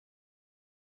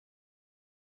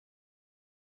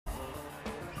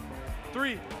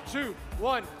3, 2,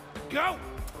 1, go!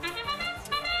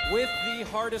 With the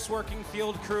hardest working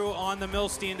field crew on the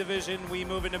Milstein division, we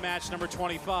move into match number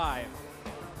 25.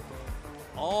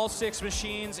 All 6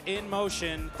 machines in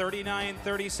motion,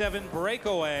 39-37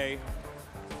 breakaway.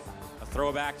 A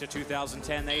throwback to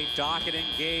 2010, they dock and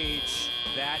engage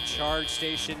that charge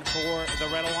station for the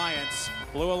Red Alliance.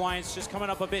 Blue Alliance just coming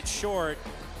up a bit short,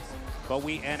 but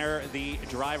we enter the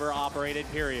driver-operated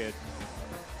period.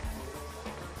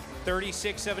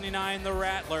 36-79, the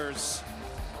Rattlers,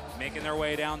 making their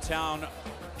way downtown,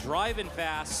 driving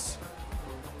fast,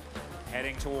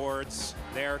 heading towards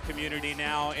their community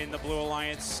now in the Blue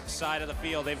Alliance side of the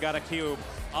field. They've got a cube,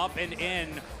 up and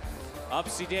in,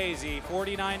 upsy-daisy,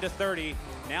 49-30,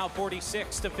 now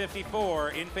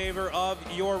 46-54 in favor of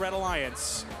your Red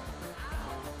Alliance.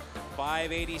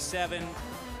 587,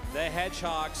 the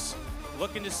Hedgehogs,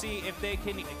 looking to see if they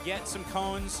can get some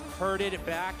cones herded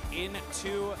back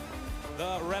into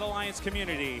the Red Alliance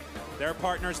community. Their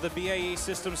partners, the BAE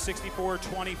Systems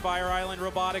 6420 Fire Island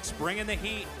Robotics, bringing the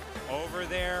heat over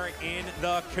there in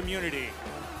the community.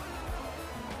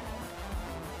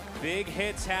 Big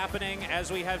hits happening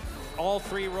as we have all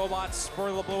 3 robots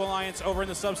for the Blue Alliance over in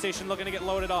the substation looking to get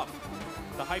loaded up.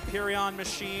 The Hyperion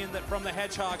machine that from the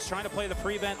Hedgehogs trying to play the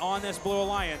prevent on this Blue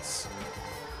Alliance.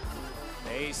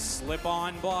 They slip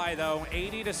on by though,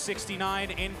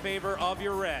 80-69 in favor of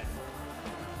your red.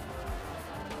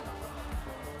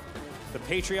 The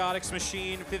Patriotics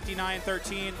machine,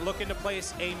 59-13, looking to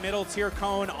place a middle tier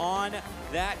cone on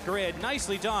that grid.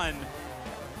 Nicely done.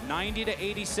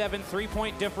 90-87,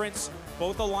 3-point difference.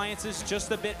 Both alliances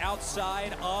just a bit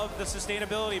outside of the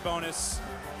sustainability bonus.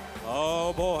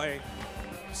 Oh boy.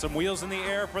 Some wheels in the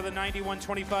air for the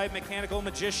 9125 Mechanical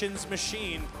Magicians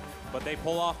machine, but they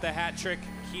pull off the hat trick,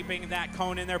 keeping that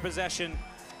cone in their possession,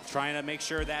 trying to make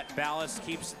sure that ballast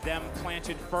keeps them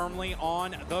planted firmly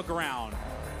on the ground.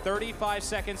 35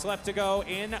 seconds left to go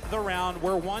in the round.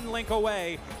 We're 1 link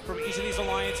away from each of these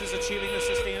alliances achieving the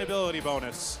sustainability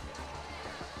bonus.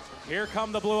 Here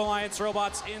come the Blue Alliance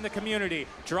robots in the community,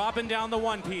 dropping down the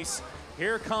one piece.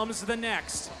 Here comes the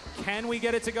next. Can we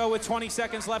get it to go with 20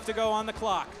 seconds left to go on the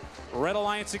clock? Red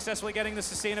Alliance successfully getting the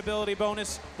sustainability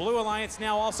bonus. Blue Alliance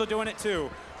now also doing it too.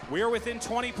 We're within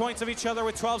 20 points of each other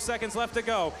with 12 seconds left to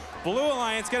go. Blue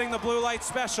Alliance getting the blue light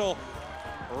special.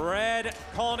 Red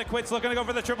calling it quits, looking to go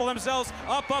for the triple themselves.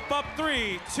 Up, up, up,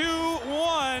 3, 2,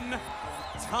 1.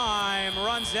 Time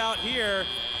runs out here.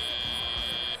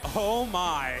 Oh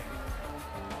my.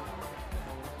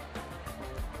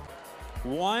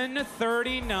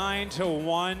 139 to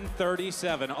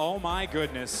 137. Oh my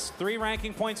goodness. 3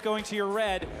 ranking points going to your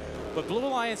red, but Blue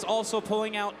Alliance also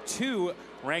pulling out 2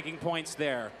 ranking points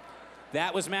there.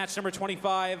 That was match number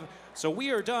 25. So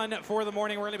we are done for the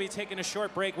morning. We're going to be taking a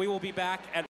short break. We will be back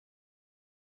at